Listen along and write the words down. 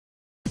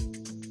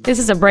This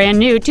is a brand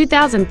new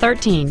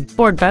 2013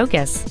 Ford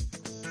Focus.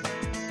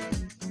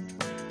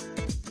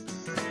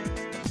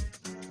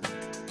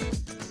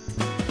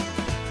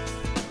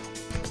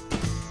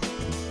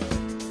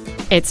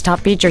 Its top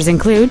features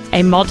include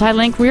a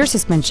multi-link rear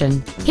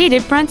suspension,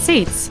 heated front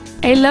seats,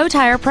 a low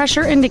tire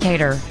pressure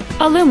indicator,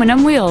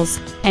 aluminum wheels,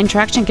 and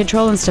traction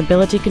control and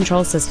stability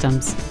control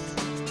systems.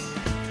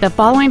 The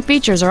following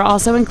features are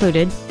also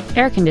included: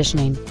 air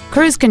conditioning,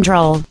 cruise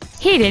control,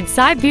 heated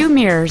side view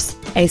mirrors,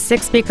 a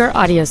 6-speaker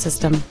audio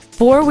system,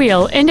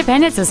 4-wheel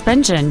independent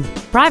suspension,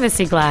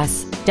 privacy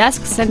glass,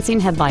 dusk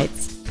sensing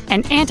headlights,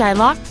 an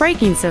anti-lock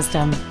braking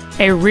system,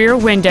 a rear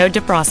window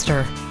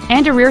defroster,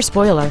 and a rear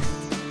spoiler.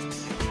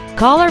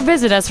 Call or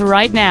visit us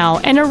right now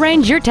and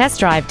arrange your test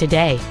drive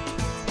today.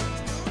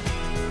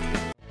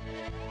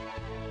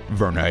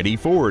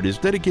 VernEideFord is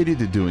dedicated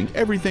to doing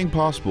everything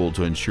possible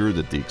to ensure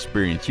that the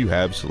experience you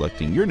have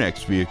selecting your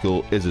next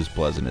vehicle is as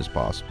pleasant as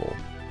possible.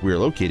 We are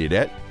located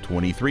at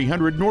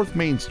 2300 North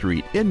Main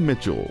Street in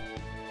Mitchell.